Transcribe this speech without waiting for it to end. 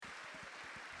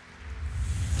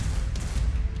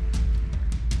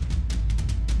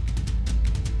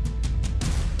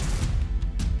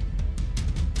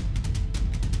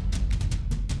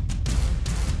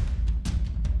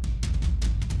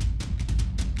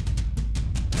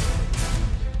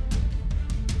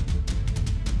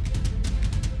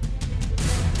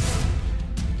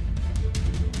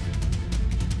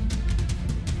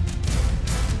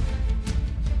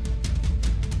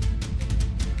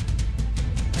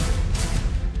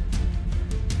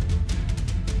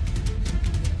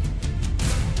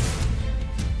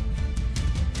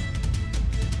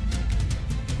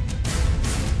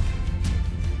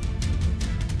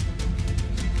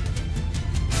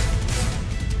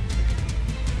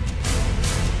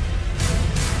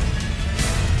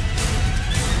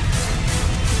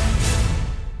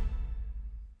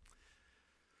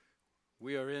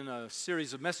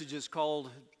series of messages called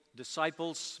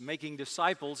Disciples, Making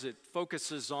Disciples. It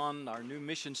focuses on our new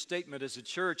mission statement as a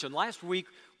church. And last week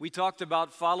we talked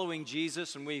about following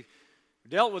Jesus, and we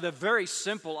dealt with a very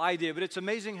simple idea, but it's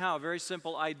amazing how a very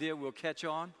simple idea will catch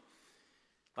on.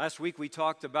 Last week we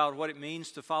talked about what it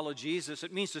means to follow Jesus.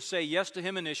 It means to say yes to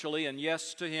Him initially and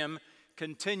yes to Him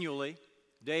continually,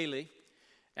 daily.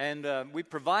 And we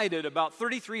provided about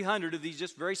 3,300 of these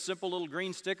just very simple little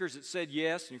green stickers that said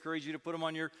yes. I encourage you to put them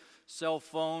on your cell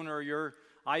phone or your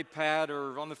iPad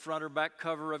or on the front or back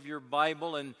cover of your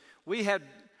Bible. And we had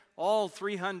all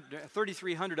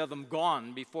 3,300 of them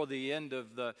gone before the end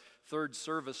of the third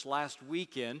service last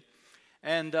weekend.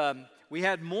 And we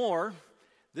had more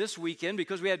this weekend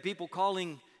because we had people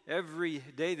calling every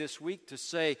day this week to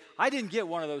say, I didn't get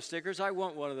one of those stickers, I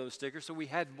want one of those stickers. So we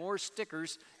had more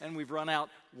stickers, and we've run out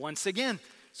once again.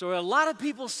 So a lot of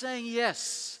people saying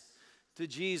yes to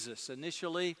Jesus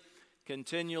initially,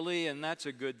 continually, and that's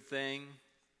a good thing.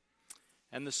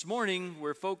 And this morning,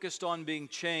 we're focused on being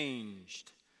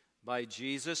changed by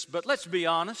Jesus. But let's be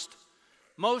honest,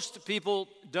 most people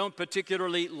don't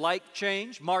particularly like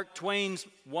change. Mark Twain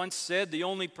once said, the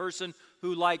only person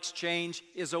who likes change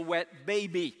is a wet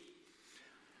baby.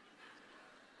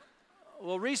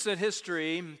 Well, recent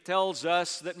history tells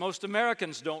us that most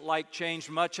Americans don't like change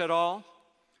much at all.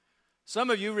 Some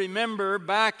of you remember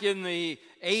back in the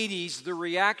 80s, the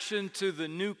reaction to the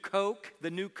new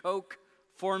Coke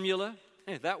formula.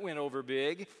 That went over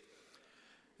big.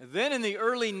 Then in the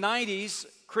early 90s,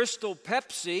 Crystal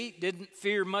Pepsi didn't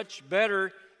fare much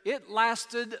better. It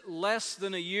lasted less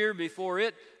than a year before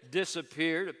it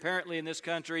disappeared. Apparently in this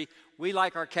country, we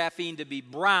like our caffeine to be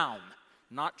brown,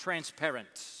 not transparent.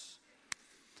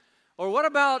 Or what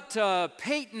about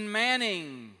Peyton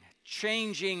Manning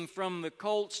changing from the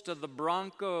Colts to the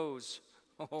Broncos?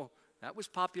 Oh, that was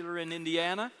popular in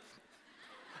Indiana.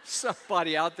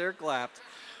 Somebody out there clapped.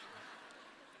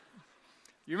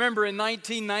 You remember in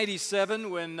 1997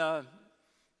 when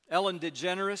Ellen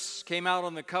DeGeneres came out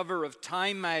on the cover of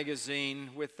Time magazine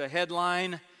with the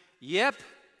headline, Yep,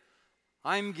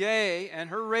 I'm gay, and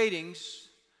her ratings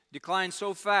declined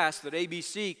so fast that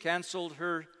ABC canceled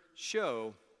her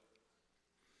show.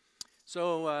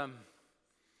 So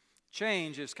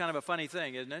change is kind of a funny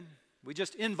thing, isn't it? We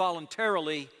just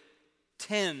involuntarily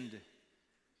tend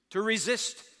to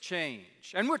resist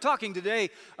change. And we're talking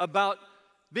today about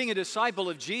being a disciple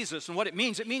of Jesus and what it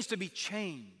means. It means to be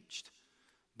changed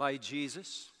by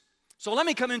Jesus. So let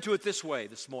me come into it this way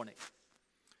this morning.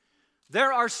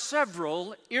 There are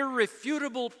several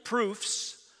irrefutable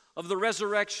proofs of the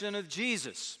resurrection of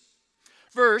Jesus.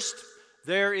 First,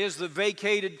 there is the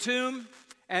vacated tomb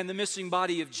and the missing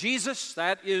body of Jesus.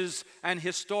 That is an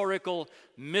historical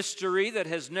mystery that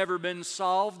has never been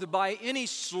solved by any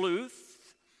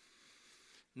sleuth,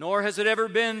 nor has it ever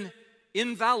been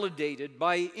invalidated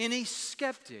by any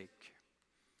skeptic.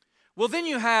 Well, then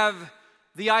you have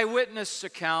the eyewitness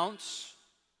accounts,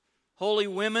 holy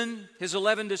women, his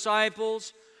 11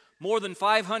 disciples, more than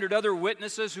 500 other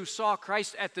witnesses who saw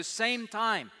Christ at the same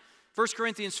time. 1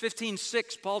 Corinthians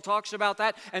 15:6, Paul talks about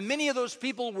that, and many of those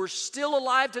people were still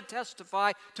alive to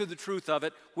testify to the truth of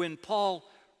it when Paul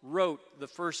wrote the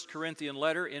 1 Corinthian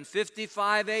letter in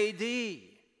 55 AD.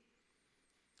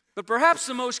 But perhaps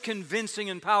the most convincing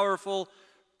and powerful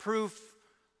proof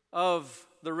of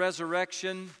the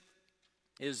resurrection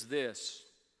is this: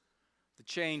 the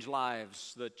changed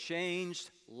lives. The changed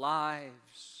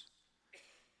lives.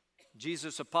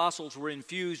 Jesus' apostles were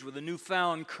infused with a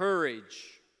newfound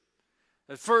courage.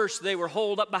 At first, they were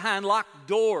holed up behind locked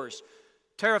doors,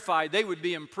 terrified they would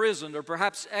be imprisoned or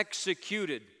perhaps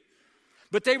executed.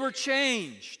 But they were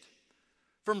changed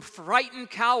from frightened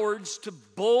cowards to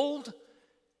bold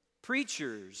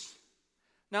preachers.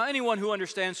 Now, anyone who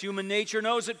understands human nature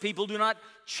knows that people do not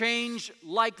change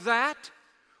like that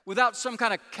without some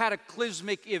kind of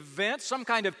cataclysmic event, some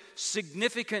kind of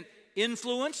significant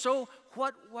influence. So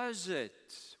what was it?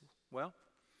 Well,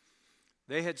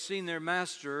 they had seen their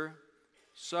master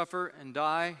suffer and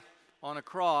die on a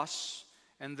cross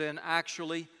and then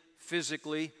actually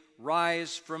physically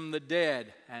rise from the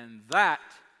dead. And that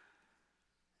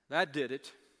did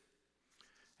it.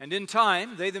 And in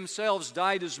time, they themselves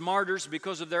died as martyrs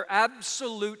because of their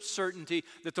absolute certainty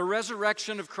that the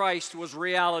resurrection of Christ was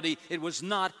reality. It was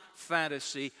not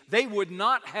fantasy. They would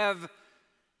not have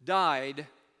died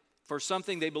for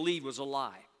something they believed was a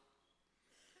lie.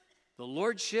 The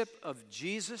lordship of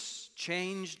Jesus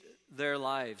changed their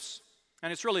lives.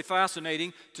 And it's really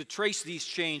fascinating to trace these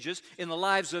changes in the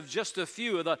lives of just a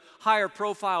few of the higher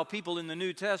profile people in the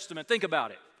New Testament. Think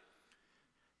about it.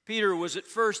 Peter was at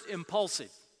first impulsive.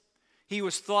 He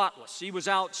was thoughtless. He was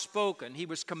outspoken. He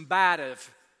was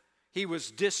combative. He was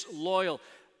disloyal.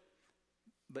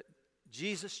 But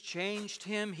Jesus changed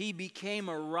him. He became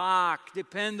a rock,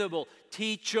 dependable,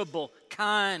 teachable,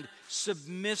 kind,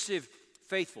 submissive,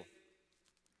 faithful.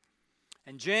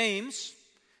 And James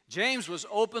was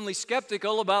openly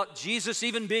skeptical about Jesus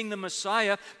even being the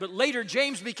Messiah, but later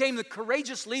James became the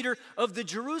courageous leader of the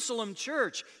Jerusalem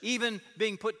church, even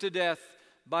being put to death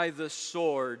by the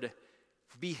sword,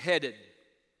 beheaded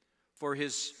for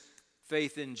his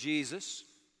faith in Jesus.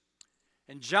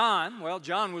 And John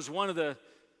was one of the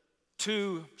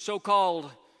two so-called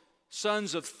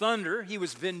sons of thunder. He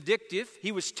was vindictive,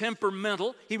 he was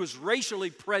temperamental, he was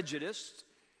racially prejudiced,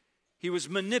 he was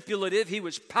manipulative, he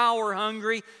was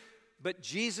power-hungry, but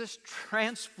Jesus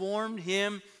transformed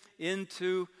him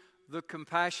into the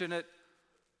compassionate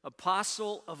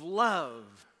apostle of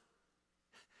love.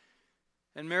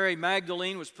 And Mary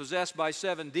Magdalene was possessed by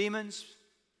 7 demons.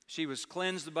 She was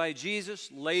cleansed by Jesus.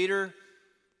 Later,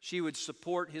 she would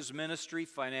support his ministry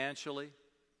financially.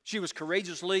 She was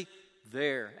courageously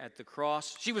there at the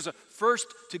cross. She was the first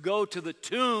to go to the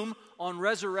tomb on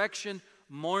resurrection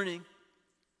morning.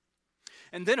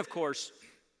 And then, of course,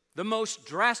 the most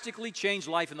drastically changed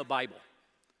life in the Bible,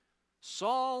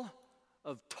 Saul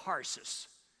of Tarsus.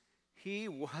 He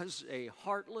was a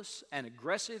heartless and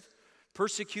aggressive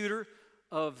persecutor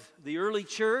of the early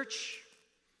church.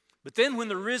 But then when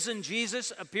the risen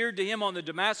Jesus appeared to him on the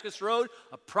Damascus Road,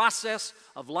 a process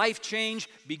of life change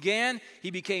began. He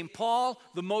became Paul,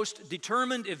 the most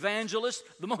determined evangelist,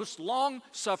 the most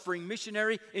long-suffering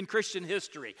missionary in Christian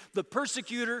history. The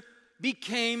persecutor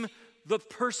became the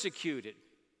persecuted.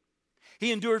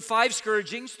 He endured 5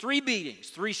 scourgings, 3 beatings,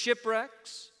 3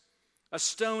 shipwrecks, a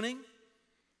stoning,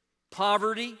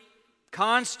 poverty,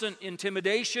 constant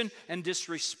intimidation and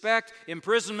disrespect,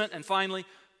 imprisonment, and finally,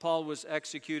 Paul was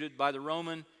executed by the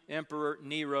Roman Emperor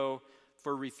Nero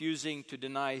for refusing to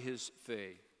deny his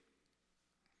faith.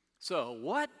 So,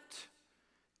 what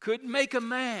could make a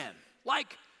man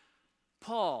like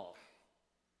Paul,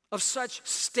 of such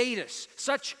status,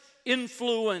 such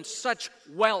influence, such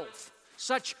wealth,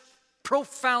 such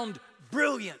profound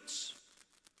brilliance,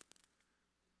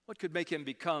 what could make him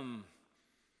become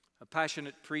a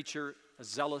passionate preacher, a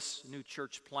zealous new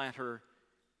church planter,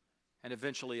 and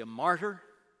eventually a martyr?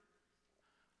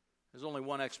 There's only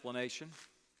one explanation.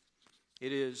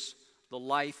 It is the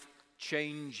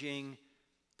life-changing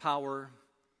power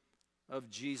of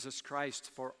Jesus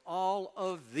Christ. For all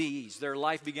of these, their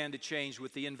life began to change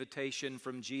with the invitation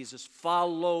from Jesus,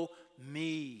 "Follow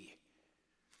me."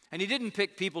 And he didn't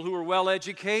pick people who were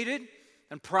well-educated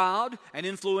and proud and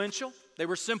influential. They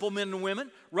were simple men and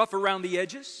women, rough around the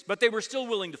edges, but they were still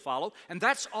willing to follow. And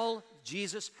that's all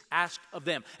Jesus asked of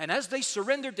them. And as they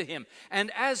surrendered to him,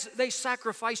 and as they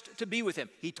sacrificed to be with him,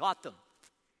 he taught them.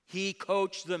 He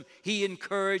coached them. He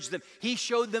encouraged them. He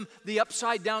showed them the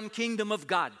upside-down kingdom of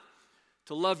God.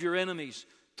 To love your enemies,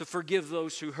 to forgive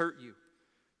those who hurt you,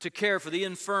 to care for the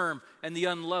infirm and the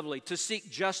unlovely, to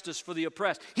seek justice for the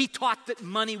oppressed. He taught that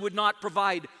money would not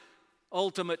provide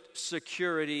ultimate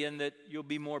security and that you'll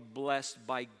be more blessed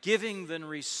by giving than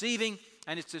receiving.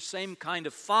 And it's the same kind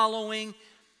of following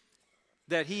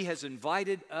that he has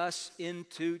invited us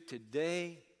into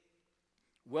today,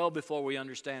 well before we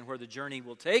understand where the journey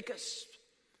will take us.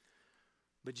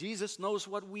 But Jesus knows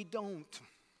what we don't.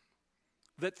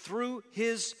 That through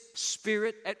his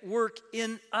Spirit at work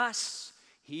in us,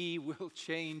 he will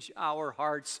change our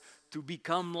hearts to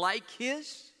become like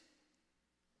his.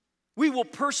 We will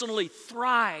personally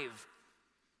thrive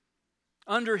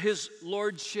under his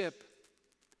lordship,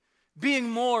 being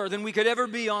more than we could ever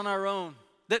be on our own.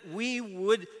 That we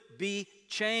would be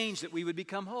changed, that we would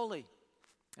become holy.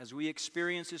 As we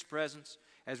experience his presence,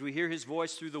 as we hear his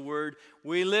voice through the word,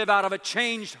 we live out of a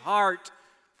changed heart.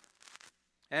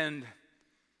 And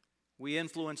we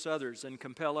influence others and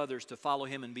compel others to follow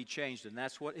him and be changed. And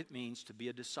that's what it means to be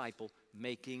a disciple,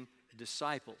 making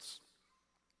disciples.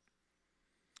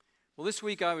 Well, this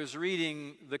week I was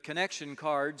reading the connection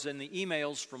cards and the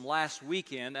emails from last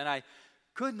weekend, and I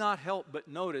could not help but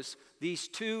notice these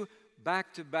 2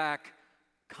 back-to-back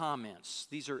comments.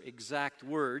 These are exact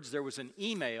words. There was an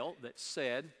email that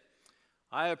said,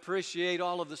 "I appreciate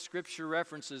all of the scripture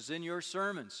references in your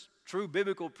sermons. True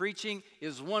biblical preaching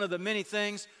is one of the many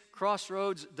things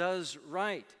Crossroads does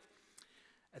right."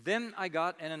 Then I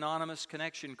got an anonymous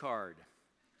connection card.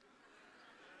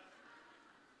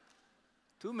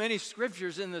 Too many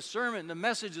scriptures in the sermon, the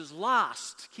message is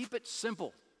lost. Keep it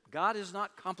simple. God is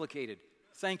not complicated.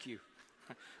 Thank you.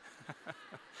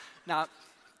 Now,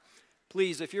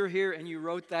 please, if you're here and you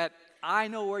wrote that, I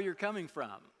know where you're coming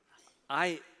from.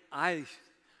 I I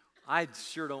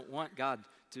sure don't want God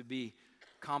to be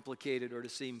complicated or to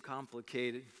seem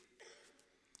complicated.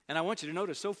 And I want you to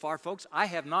notice so far, folks, I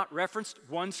have not referenced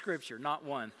one scripture, not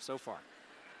one so far.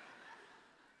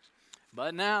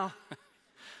 But now,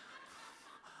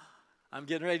 I'm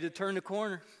getting ready to turn the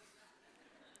corner.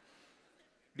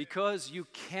 Because you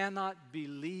cannot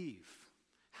believe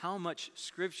how much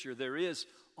scripture there is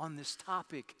on this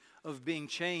topic of being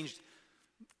changed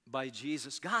by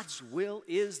Jesus. God's will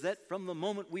is that from the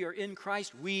moment we are in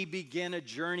Christ, we begin a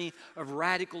journey of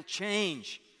radical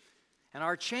change. And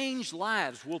our changed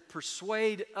lives will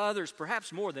persuade others,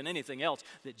 perhaps more than anything else,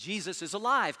 that Jesus is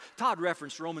alive. Todd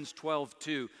referenced Romans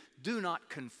 12:2. Do not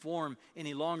conform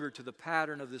any longer to the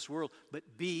pattern of this world,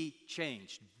 but be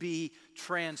changed, be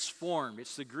transformed.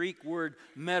 It's the Greek word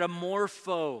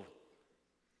metamorpho.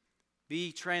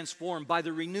 Be transformed by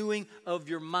the renewing of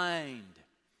your mind.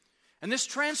 And this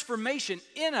transformation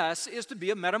in us is to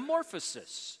be a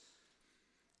metamorphosis,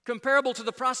 comparable to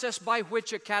the process by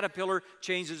which a caterpillar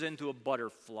changes into a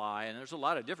butterfly. And there's a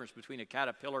lot of difference between a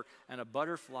caterpillar and a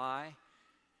butterfly.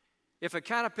 If a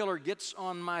caterpillar gets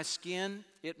on my skin,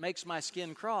 it makes my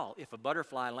skin crawl. If a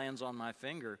butterfly lands on my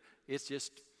finger, it's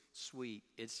just sweet.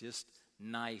 It's just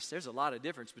nice. There's a lot of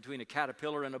difference between a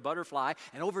caterpillar and a butterfly.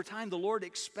 And over time, the Lord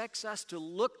expects us to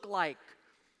look like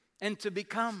and to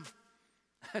become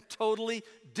a totally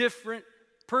different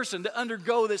person, to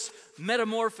undergo this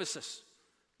metamorphosis.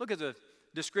 Look at the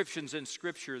descriptions in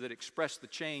Scripture that express the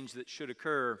change that should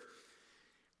occur.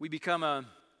 We become a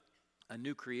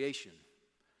new creation.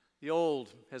 The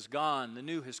old has gone, the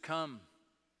new has come.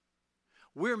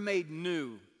 We're made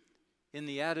new in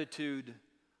the attitude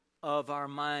of our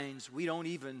minds. We don't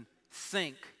even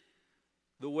think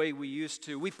the way we used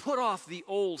to. We put off the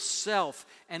old self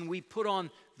and we put on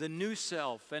the new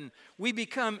self. And we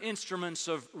become instruments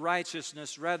of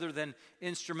righteousness rather than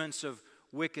instruments of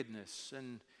wickedness.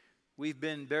 And we've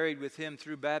been buried with Him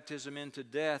through baptism into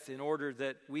death in order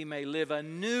that we may live a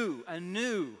new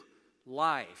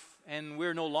life. And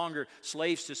we're no longer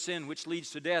slaves to sin, which leads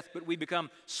to death, but we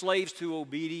become slaves to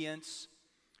obedience,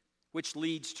 which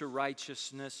leads to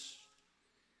righteousness.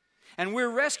 And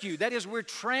we're rescued. That is, we're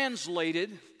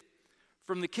translated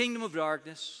from the kingdom of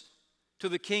darkness to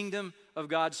the kingdom of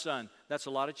God's Son. That's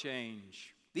a lot of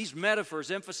change. These metaphors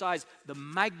emphasize the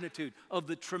magnitude of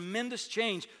the tremendous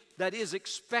change that is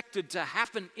expected to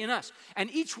happen in us. And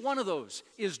each one of those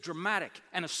is dramatic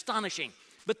and astonishing.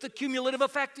 But the cumulative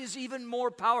effect is even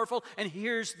more powerful. And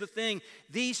here's the thing.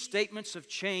 These statements of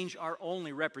change are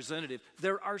only representative.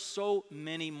 There are so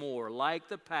many more, like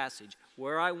the passage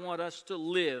where I want us to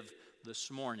live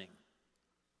this morning.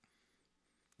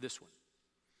 This one.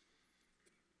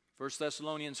 1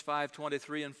 Thessalonians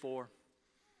 5:23 and 4.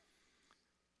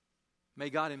 May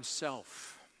God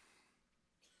Himself,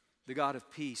 the God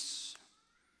of peace,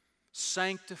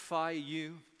 sanctify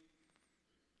you,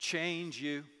 change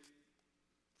you,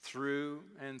 through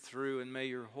and through, and may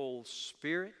your whole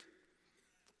spirit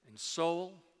and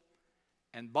soul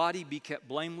and body be kept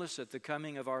blameless at the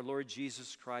coming of our Lord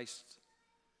Jesus Christ.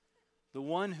 The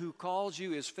one who calls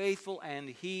you is faithful, and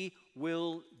He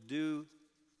will do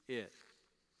it.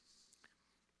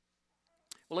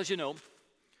 Well, as you know,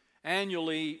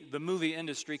 annually the movie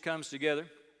industry comes together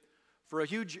for a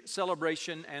huge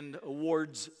celebration and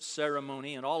awards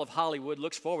ceremony, and all of Hollywood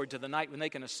looks forward to the night when they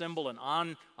can assemble and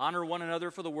honor one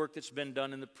another for the work that's been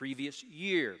done in the previous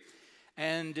year.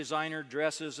 And designer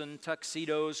dresses and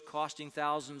tuxedos costing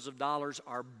thousands of dollars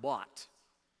are bought,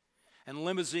 and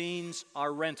limousines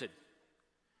are rented,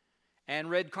 and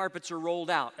red carpets are rolled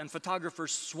out, and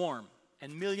photographers swarm,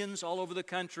 and millions all over the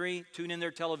country tune in their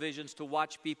televisions to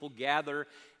watch people gather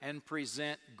and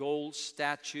present gold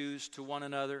statues to one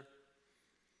another,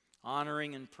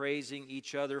 honoring and praising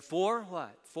each other for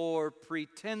what? For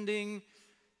pretending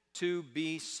to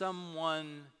be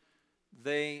someone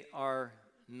they are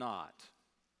not.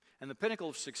 And the pinnacle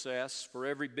of success for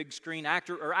every big screen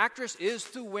actor or actress is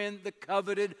to win the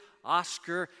coveted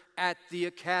Oscar at the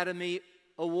Academy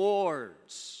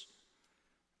Awards.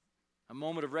 A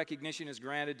moment of recognition is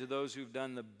granted to those who've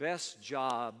done the best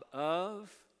job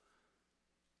of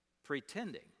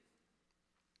pretending.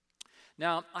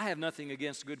 Now, I have nothing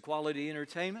against good quality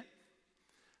entertainment,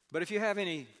 but if you have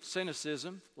any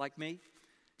cynicism, like me, it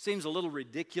seems a little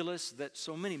ridiculous that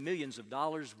so many millions of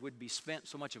dollars would be spent,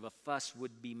 so much of a fuss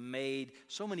would be made,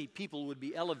 so many people would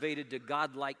be elevated to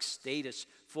godlike status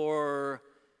for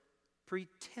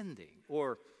pretending,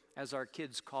 or as our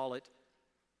kids call it,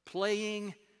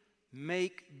 playing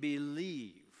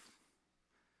make-believe.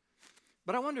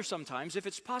 But I wonder sometimes if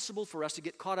it's possible for us to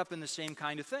get caught up in the same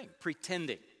kind of thing,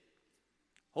 pretending.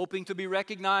 hoping to be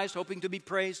recognized, hoping to be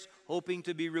praised, hoping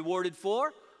to be rewarded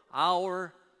for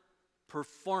our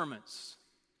performance.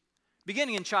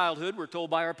 Beginning in childhood, we're told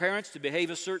by our parents to behave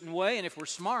a certain way, and if we're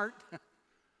smart,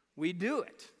 we do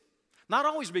it. Not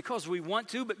always because we want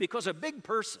to, but because a big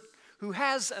person who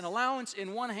has an allowance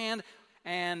in one hand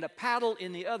and a paddle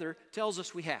in the other tells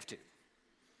us we have to.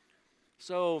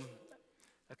 So,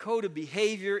 a code of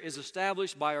behavior is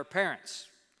established by our parents,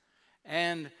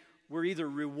 and we're either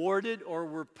rewarded or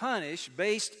we're punished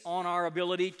based on our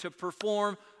ability to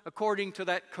perform according to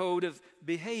that code of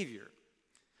behavior.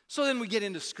 So then we get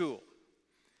into school.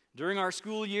 During our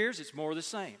school years, it's more the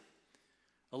same.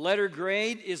 A letter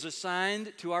grade is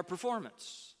assigned to our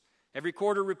performance. Every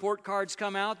quarter report cards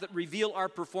come out that reveal our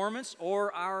performance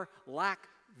or our lack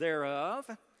thereof.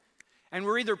 And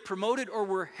we're either promoted or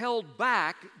we're held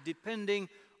back depending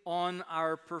on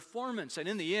our performance. And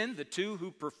in the end, the two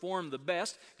who perform the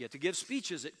best get to give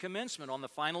speeches at commencement on the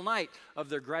final night of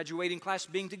their graduating class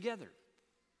being together.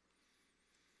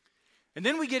 And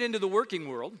then we get into the working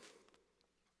world,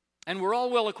 and we're all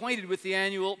well acquainted with the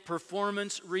annual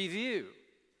performance review.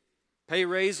 Pay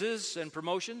raises and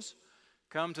promotions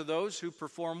come to those who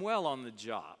perform well on the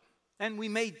job. And we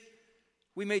may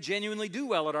genuinely do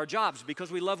well at our jobs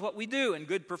because we love what we do, and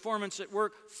good performance at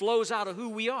work flows out of who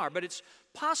we are. But it's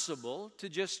possible to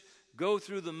just go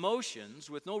through the motions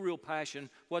with no real passion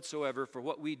whatsoever for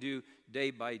what we do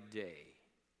day by day.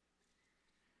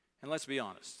 And let's be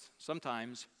honest,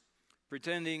 sometimes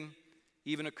pretending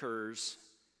even occurs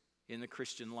in the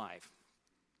Christian life.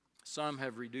 Some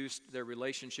have reduced their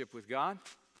relationship with God,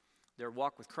 their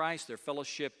walk with Christ, their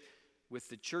fellowship with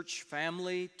the church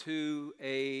family to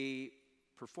a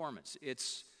performance.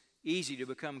 It's easy to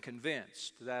become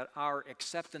convinced that our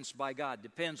acceptance by God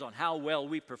depends on how well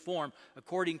we perform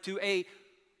according to a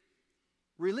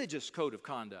religious code of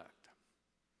conduct.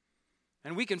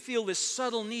 And we can feel this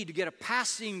subtle need to get a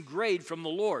passing grade from the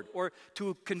Lord, or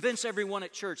to convince everyone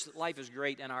at church that life is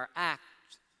great and our act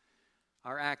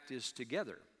is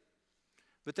together.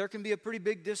 But there can be a pretty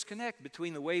big disconnect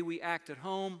between the way we act at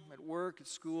home, at work, at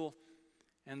school,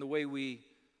 and the way we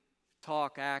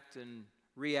talk, act, and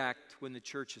react when the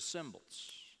church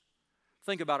assembles.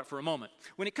 Think about it for a moment.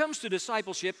 When it comes to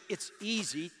discipleship, it's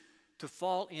easy to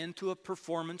fall into a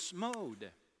performance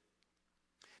mode.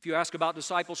 If you ask about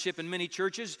discipleship in many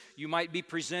churches, you might be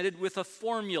presented with a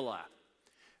formula.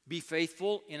 Be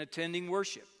faithful in attending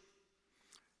worship.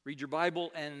 Read your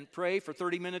Bible and pray for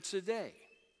 30 minutes a day.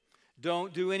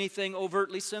 Don't do anything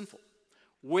overtly sinful.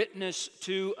 Witness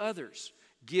to others.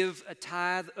 Give a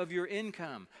tithe of your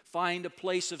income. Find a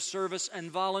place of service and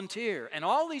volunteer. And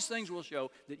all these things will show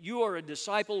that you are a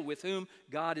disciple with whom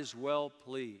God is well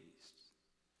pleased.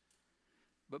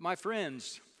 But my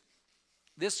friends,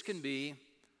 this can be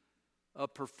a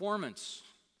performance.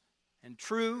 And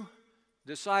true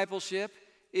discipleship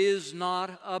is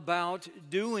not about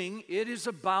doing, it is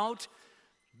about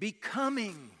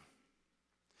becoming.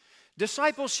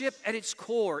 Discipleship at its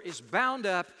core is bound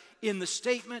up in the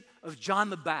statement of John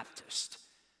the Baptist.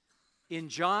 In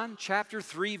John chapter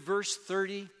 3, verse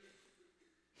 30,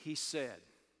 he said,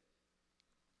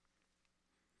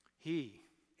 "He,"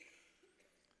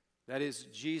 that is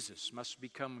Jesus, "must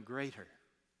become greater,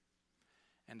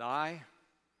 and I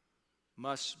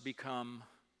must become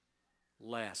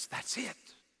less." That's it.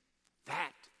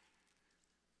 That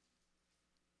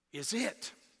is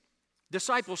it.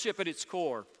 Discipleship at its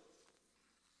core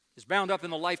is bound up in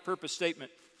the life purpose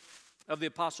statement of the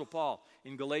Apostle Paul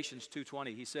in Galatians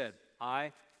 2:20. He said,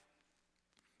 "I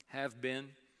have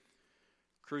been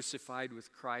crucified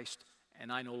with Christ,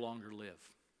 and I no longer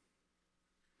live.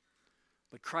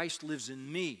 But Christ lives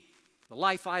in me. The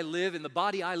life I live, in the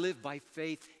body I live by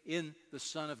faith in the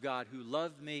Son of God who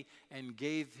loved me and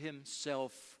gave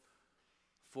himself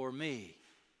for me.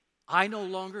 I no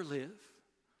longer live,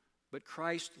 but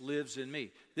Christ lives in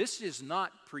me." This is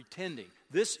not pretending.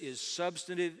 This is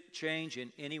substantive change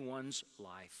in anyone's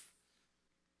life.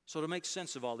 So to make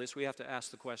sense of all this, we have to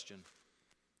ask the question,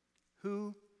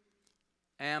 who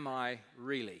am I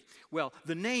really? Well,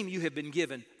 the name you have been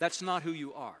given, that's not who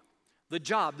you are. The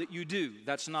job that you do,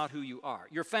 that's not who you are.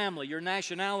 Your family, your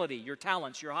nationality, your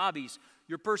talents, your hobbies,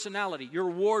 your personality, your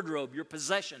wardrobe, your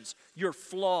possessions, your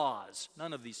flaws,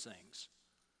 none of these things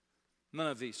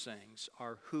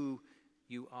are who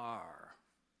you are.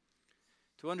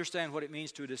 To understand what it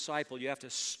means to a disciple, you have to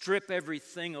strip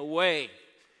everything away,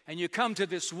 and you come to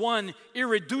this one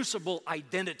irreducible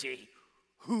identity.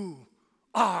 Who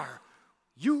are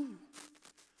you?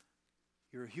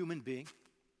 You're a human being,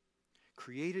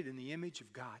 created in the image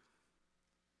of God,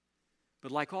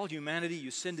 But like all humanity,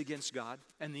 you sinned against God,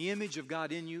 and the image of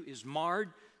God in you is marred,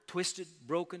 twisted,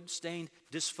 broken, stained,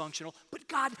 dysfunctional. But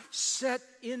God set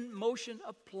in motion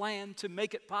a plan to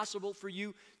make it possible for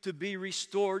you to be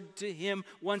restored to Him,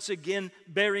 once again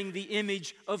bearing the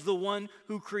image of the one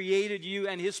who created you.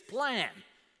 And His plan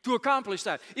to accomplish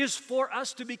that is for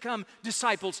us to become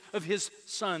disciples of His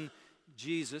Son,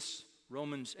 Jesus.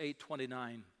 Romans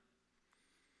 8:29.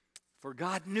 For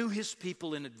God knew His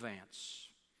people in advance,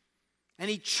 and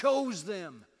He chose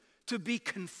them to be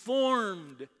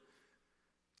conformed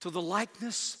to the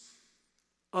likeness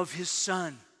of His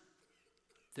Son.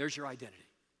 There's your identity.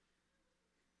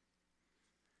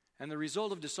 And the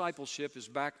result of discipleship is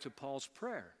back to Paul's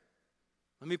prayer.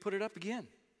 Let me put it up again.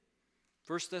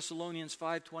 1 Thessalonians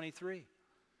 5:23.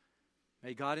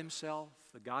 May God Himself,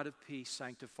 the God of peace,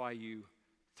 sanctify you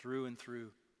through and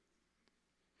through.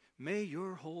 May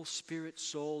your whole spirit,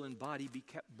 soul, and body be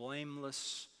kept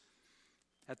blameless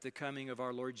at the coming of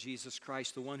our Lord Jesus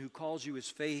Christ. The one who calls you is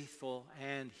faithful,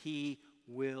 and He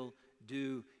will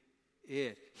do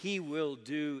it. He will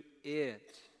do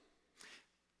it.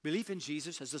 Belief in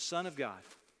Jesus as the Son of God,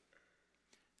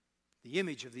 the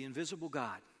image of the invisible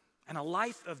God, and a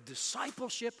life of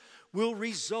discipleship will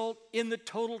result in the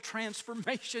total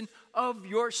transformation of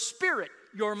your spirit,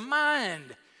 your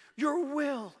mind, your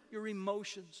will, your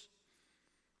emotions,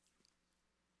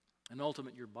 and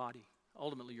ultimately your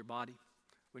body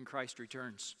when Christ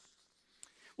returns.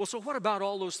 Well, so what about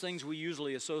all those things we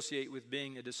usually associate with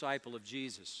being a disciple of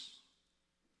Jesus?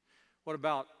 What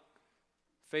about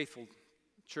faithful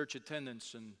church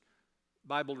attendance and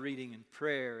Bible reading and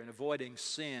prayer and avoiding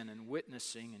sin and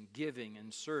witnessing and giving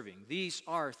and serving? These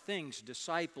are things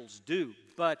disciples do.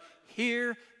 But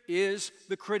here is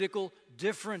the critical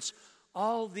difference.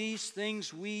 All these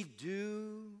things we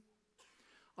do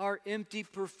are empty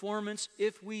performance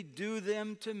if we do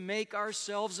them to make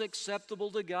ourselves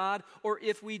acceptable to God, or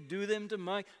if we do them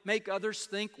to make others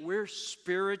think we're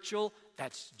spiritual.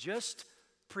 That's just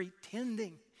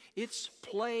pretending. It's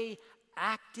play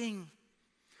acting.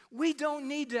 We don't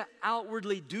need to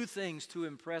outwardly do things to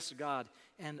impress God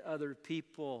and other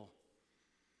people.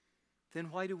 Then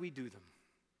why do we do them?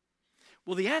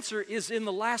 Well, the answer is in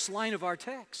the last line of our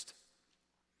text.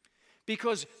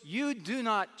 Because you do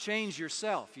not change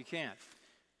yourself. You can't.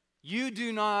 You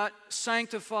do not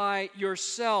sanctify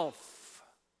yourself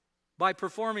by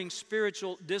performing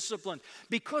spiritual discipline.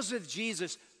 Because of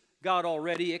Jesus, God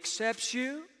already accepts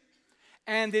you,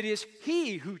 and it is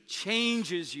He who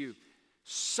changes you,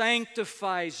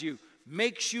 sanctifies you,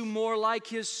 makes you more like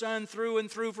His Son through and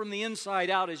through from the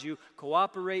inside out as you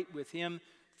cooperate with Him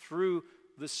through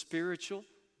the spiritual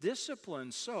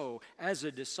discipline. So, as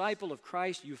a disciple of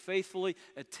Christ, you faithfully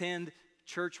attend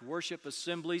church worship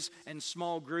assemblies and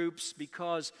small groups,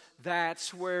 because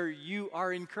that's where you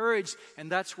are encouraged,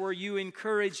 and that's where you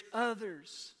encourage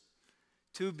others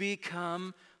to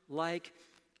become like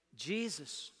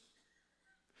Jesus.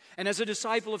 And as a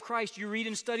disciple of Christ, you read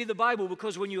and study the Bible,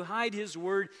 because when you hide His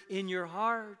Word in your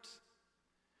heart,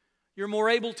 you're more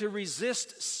able to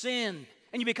resist sin,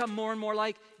 and you become more and more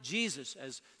like Jesus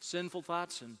as sinful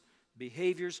thoughts and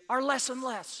behaviors are less and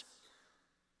less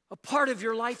a part of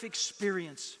your life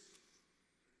experience.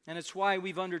 And it's why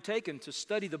we've undertaken to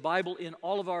study the Bible in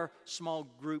all of our small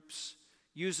groups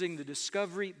using the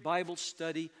Discovery Bible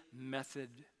Study method.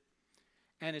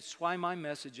 And it's why my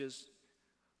messages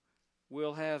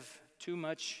will have too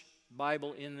much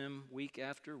Bible in them week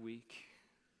after week.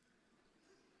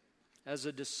 As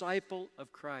a disciple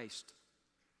of Christ,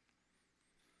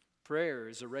 prayer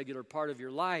is a regular part of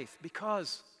your life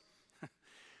because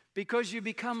you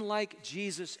become like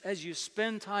Jesus as you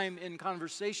spend time in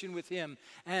conversation with Him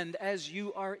and as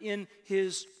you are in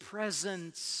His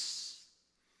presence.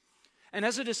 And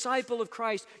as a disciple of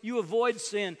Christ, you avoid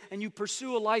sin and you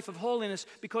pursue a life of holiness,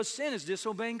 because sin is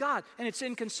disobeying God and it's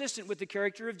inconsistent with the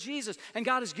character of Jesus. And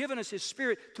God has given us His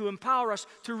Spirit to empower us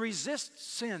to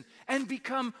resist sin and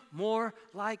become more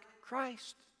like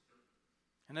Christ.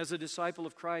 And as a disciple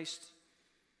of Christ,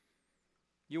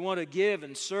 you want to give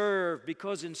and serve,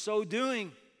 because in so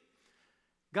doing,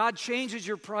 God changes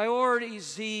your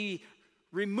priorities. He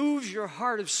removes your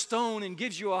heart of stone and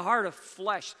gives you a heart of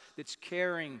flesh that's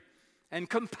caring and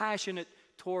compassionate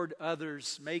toward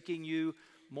others, making you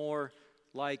more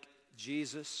like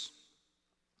Jesus.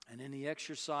 And in the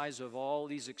exercise of all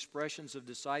these expressions of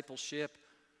discipleship,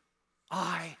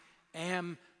 I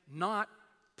am not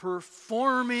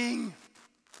performing.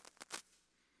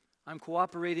 I'm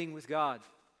cooperating with God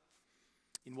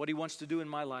in what He wants to do in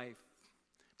my life.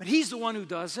 But He's the one who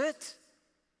does it.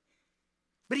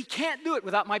 But He can't do it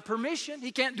without my permission.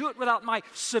 He can't do it without my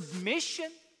submission.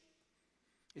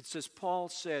 It's as Paul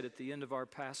said at the end of our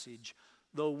passage,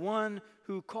 the one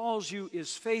who calls you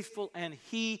is faithful, and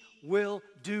he will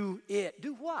do it.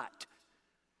 Do what?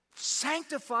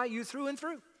 Sanctify you through and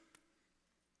through.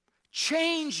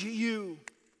 Change you.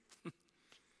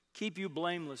 Keep you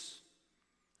blameless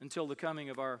until the coming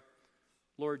of our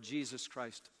Lord Jesus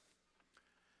Christ.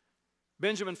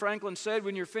 Benjamin Franklin said,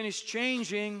 when you're finished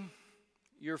changing,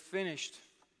 you're finished.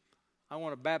 I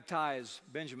want to baptize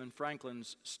Benjamin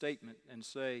Franklin's statement and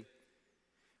say,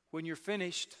 when you're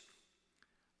finished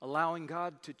allowing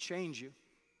God to change you,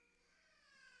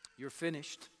 you're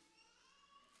finished.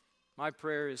 My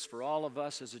prayer is for all of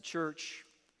us as a church.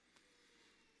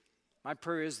 My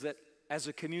prayer is that as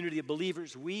a community of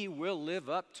believers, we will live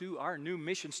up to our new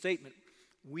mission statement.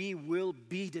 We will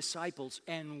be disciples,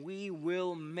 and we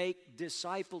will make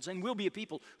disciples, and we'll be a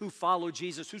people who follow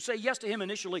Jesus, who say yes to Him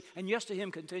initially and yes to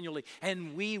Him continually,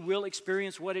 and we will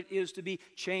experience what it is to be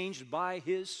changed by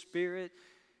His Spirit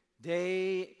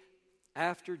day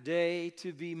after day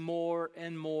to be more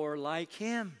and more like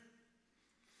Him.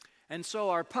 And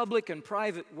so our public and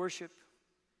private worship,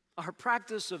 our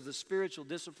practice of the spiritual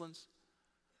disciplines,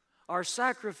 our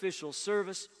sacrificial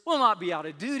service will not be out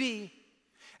of duty,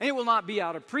 and it will not be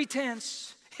out of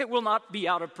pretense. It will not be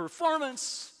out of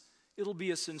performance. It'll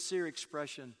be a sincere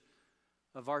expression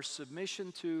of our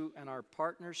submission to and our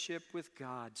partnership with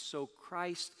God, so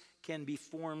Christ can be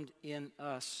formed in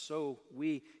us, so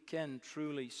we can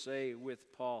truly say with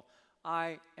Paul,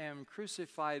 I am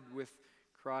crucified with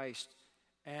Christ,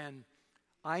 and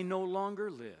I no longer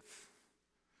live,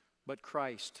 but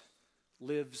Christ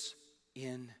lives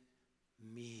in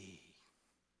me.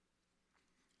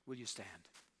 Will you stand?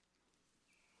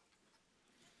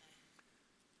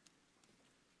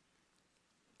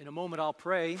 In a moment I'll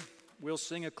pray. We'll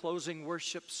sing a closing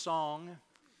worship song.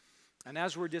 And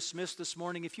as we're dismissed this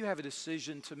morning, if you have a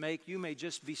decision to make, you may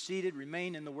just be seated,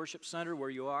 remain in the worship center where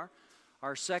you are.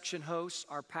 Our section hosts,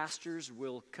 our pastors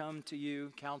will come to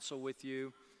you, counsel with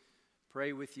you,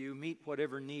 pray with you, meet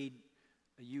whatever need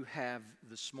you have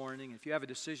this morning. If you have a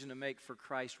decision to make for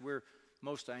Christ, we're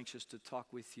most anxious to talk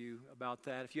with you about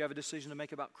that. If you have a decision to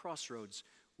make about Crossroads,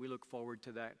 we look forward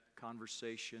to that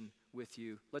conversation with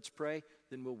you. Let's pray,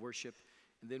 then we'll worship,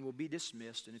 and then we'll be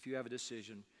dismissed. And if you have a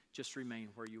decision, just remain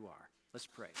where you are. Let's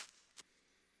pray.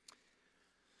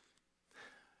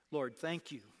 Lord,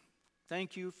 thank you.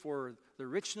 Thank you for the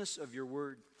richness of your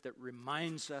word that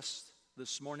reminds us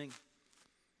this morning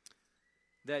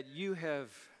that you have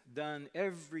done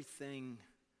everything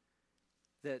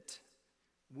that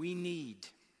we need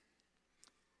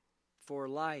for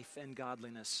life and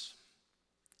godliness,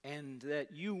 and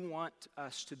that you want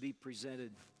us to be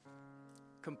presented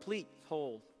complete,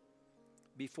 whole,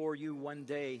 before you one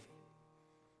day.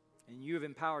 And you have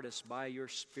empowered us by your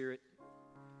Spirit,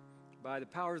 by the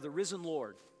power of the risen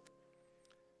Lord,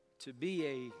 to be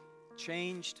a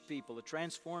changed people, a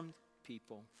transformed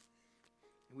people.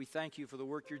 And we thank you for the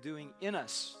work you're doing in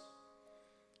us.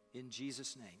 In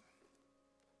Jesus' name,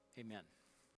 amen.